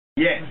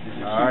Yes.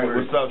 Alright,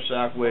 what's up,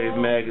 Shockwave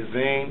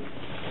Magazine?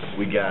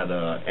 We got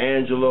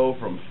Angelo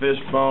from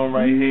Fishbone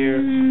right here.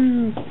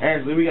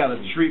 Actually, we got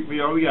a treat for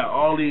y'all. We got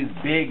all these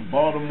big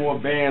Baltimore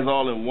bands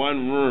all in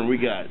one room. We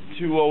got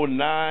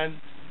 209.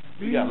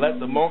 We got Let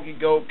the Monkey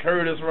Go,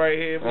 Curtis right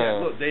here. We got,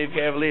 look, Dave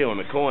Cavalier on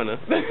the corner.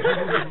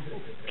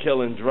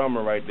 Killing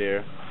drummer right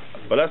there.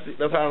 But let's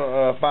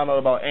find out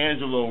about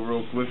Angelo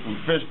real quick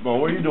from Fishbone.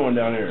 What are you doing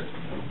down here?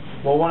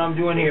 Well, what I'm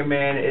doing here,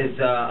 man, is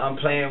I'm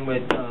playing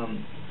with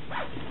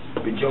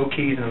Joe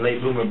Keys and the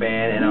Late Bloomer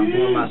Band, and I'm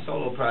doing my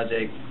solo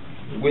project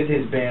with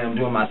his band. I'm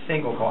doing my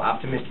single called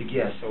Optimistic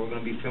Yes. So we're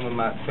gonna be filming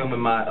my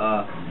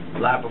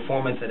live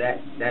performance of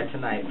that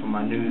tonight for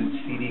my new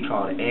CD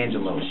called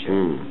Angelo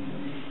Show.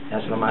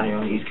 That's what I'm out here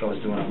on the East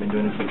Coast doing. I've been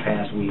doing it for the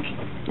past week.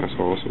 That's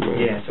awesome, man.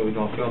 Yeah, so we're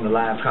gonna film the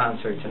live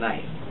concert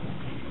tonight,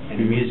 and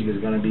the music is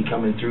gonna be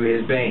coming through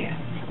his band.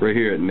 Right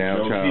here at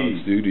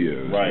NowChild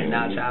Studio. Right.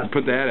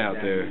 Put that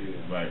out there.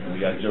 Right. We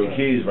got Joe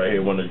Keys right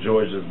here, one of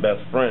George's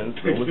best friends.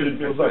 So what's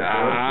up,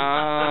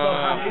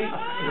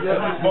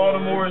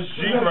 Baltimore's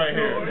G right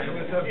here.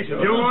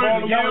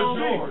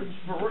 George.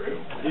 For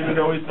real. Even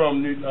though he's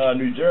from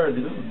New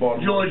Jersey, this is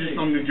Baltimore. George is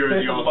from New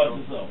Jersey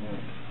also.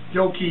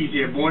 Joe Keys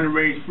here, born and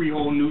raised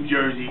Freehold, New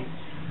Jersey.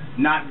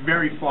 Not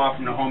very far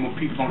from the home of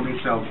Pete Funk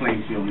himself,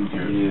 Plainfield, New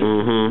Jersey.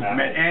 I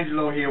met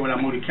Angelo here when I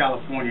moved to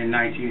California in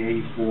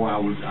 1984.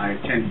 I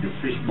attended the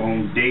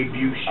Fishbone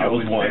debut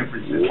show in San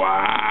Francisco.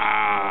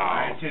 Wow.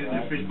 I attended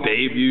the Fishbone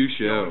debut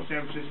show in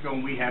San Francisco,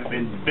 and we have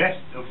been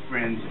best of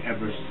friends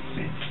ever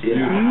since.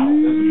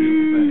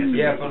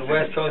 Yeah, from the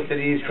West Coast to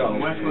the East Coast.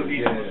 West Coast to the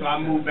East Coast. So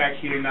I moved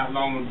back here not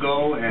long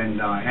ago, and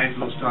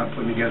Angelo started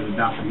putting together the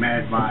Dr.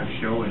 Mad Vibe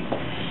show, and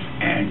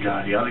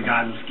the other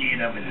guys were scared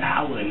of it, and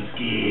I wasn't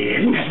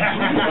scared.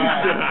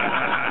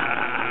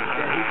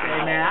 He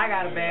said, man, I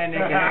got a band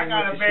that can hang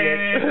with the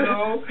shit.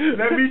 So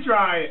let me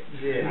try it.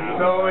 Yeah.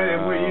 So,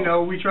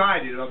 we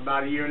tried it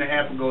about a year and a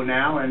half ago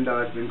now, and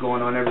it's been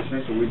going on ever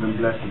since, and we've been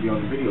blessed to be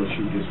on the video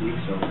shoot this week,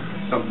 so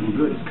something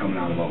good is coming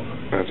out of all of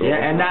it. That's awesome.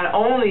 Yeah, and not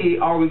only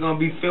are we going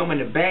to be filming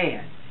the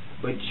band,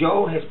 but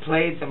Joe has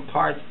played some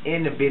parts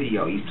in the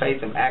video. He's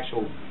played some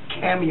actual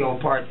cameo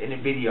parts in the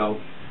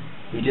video.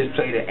 You just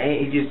played the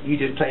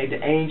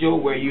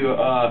angel where you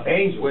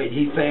where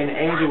he's playing the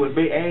angel with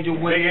big angel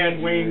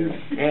wings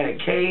and a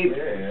cape,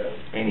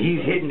 and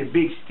he's hitting the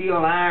big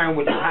steel iron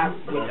with the hot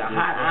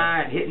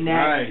iron, hitting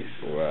that. Nice.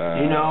 Wow.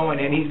 You know, and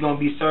then he's gonna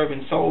be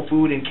serving soul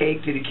food and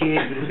cake to the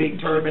kids with a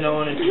big turban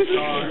on and some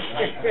stars.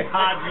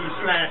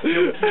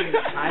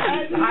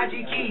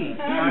 Haji Keys.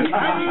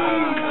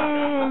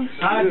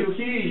 Haji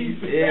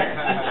Keys. Yeah.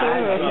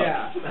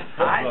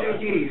 Haji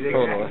Keys.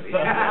 Exactly.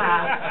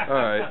 All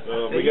right.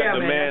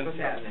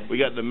 We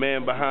got the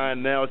man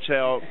behind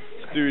NowChild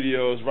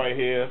Studios right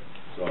here,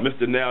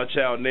 Mr.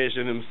 NowChild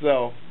Nation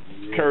himself,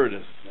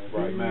 Curtis.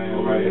 Right,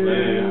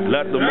 man.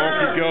 Let the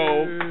monkey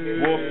go,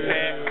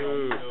 Wolfpack.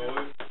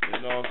 You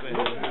know what I'm saying?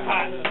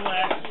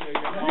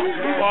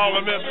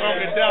 Parliament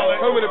Funkadelic.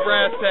 Over the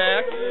brass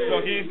tack. So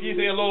can you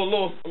say a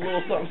little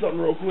something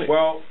real quick?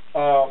 Well,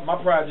 my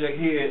project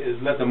here is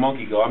Let the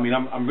Monkey Go. I mean,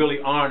 I'm really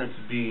honored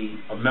to be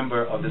a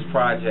member of this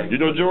project. You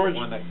know George?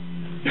 No,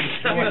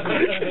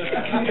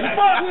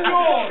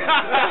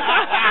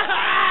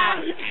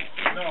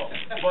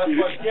 but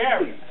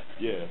Gary.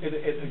 Yeah.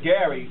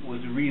 Gary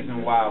was the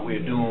reason why we're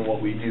doing what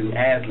we do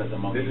as Let the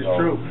Monkey Go. This is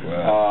true.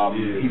 Wow.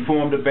 He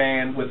formed a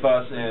band with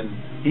us, and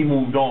he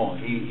moved on.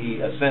 He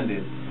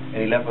ascended,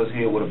 and he left us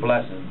here with a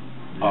blessing.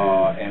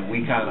 And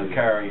we kind of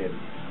carry it,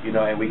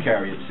 and we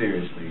carry it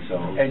seriously. So,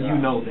 and you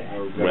know that.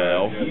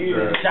 Well,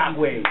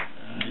 Shockwave.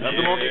 Let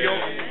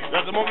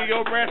the monkey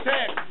go, brass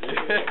tack.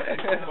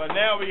 But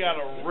now we got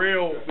a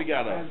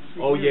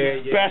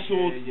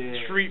special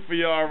treat for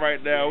y'all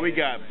right now. We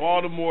got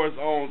Baltimore's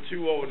own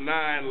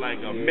 209, like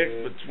a mix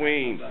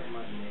between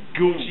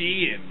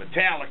Gucci and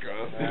Metallica.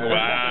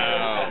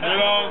 Wow. You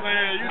know what I'm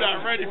saying? You're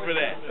not ready for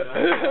that.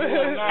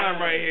 209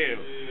 right here.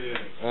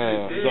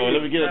 So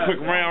let me get a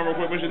quick round real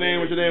quick. What's your name?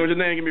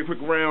 Give me a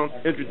quick round.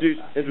 Introduction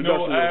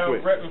real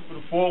quick. Repping for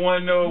the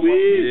 410.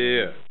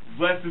 Yeah.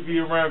 Blessed to be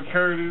around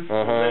Curtis.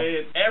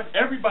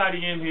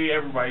 Everybody in here,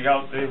 everybody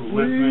out there who's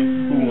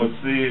listening, who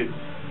wants to see it.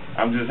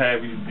 I'm just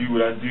happy to do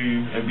what I do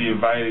and be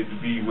invited to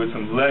be with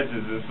some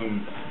legends and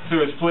some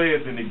serious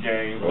players in the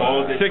game.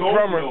 Sick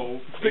drummer.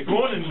 They're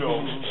going to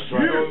know.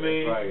 You know what I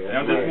mean? And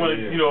I just want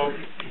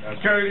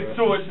to carry the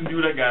torch and do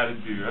what I got to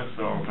do. That's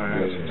all,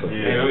 man. That's what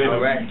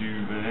you do,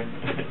 man.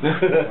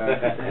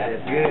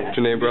 That's good. What's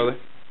your name, brother?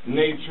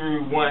 Nate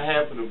True, one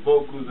half of the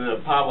vocals of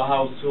the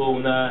Powerhouse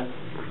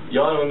 209.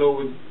 Y'all don't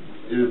know what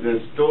is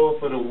in store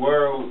for the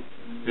world.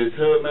 This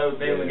hood metal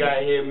thing we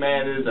got here,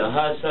 man, is a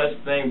hush-hush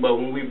thing, but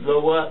when we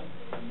blow up,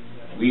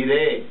 we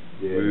there.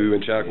 Woo,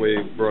 and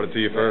Shockwave brought it to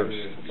you first.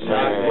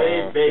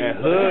 Shockwave, baby. That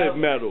hood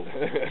metal.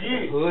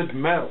 Yeah. Hood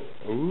metal.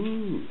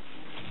 Ooh.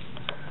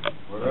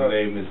 My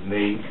name is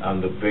Nate. I'm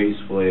the bass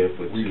player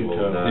for 209.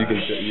 You can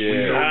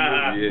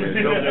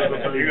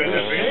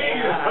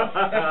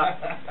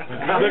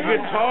The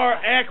guitar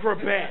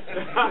acrobat.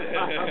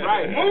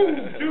 Right.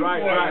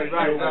 Right.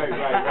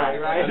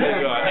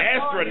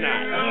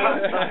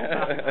 Astronaut.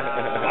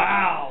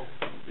 Wow.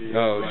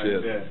 Oh,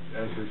 shit.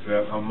 That's what's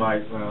up. I'm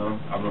Mike.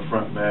 I'm the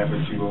front man for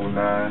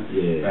 209.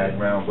 Yeah.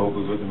 Background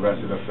vocals with the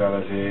rest of the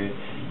fellas here.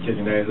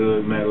 Kicking that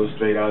hood metal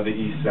straight out the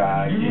east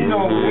side. You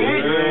know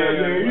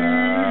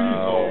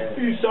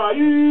East side.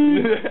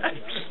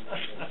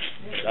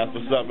 That's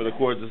what's up, and of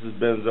course, this is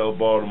Benzel,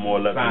 Baltimore.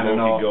 Let the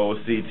monkey go.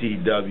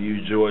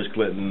 CTW, George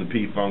Clinton, the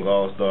P-Funk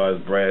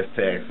All-Stars, Brass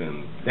Tacks,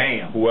 and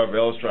whoever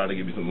else trying to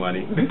give you some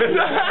money.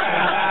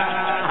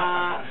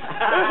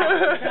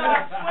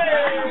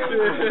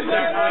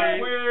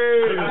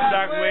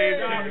 Shockwave.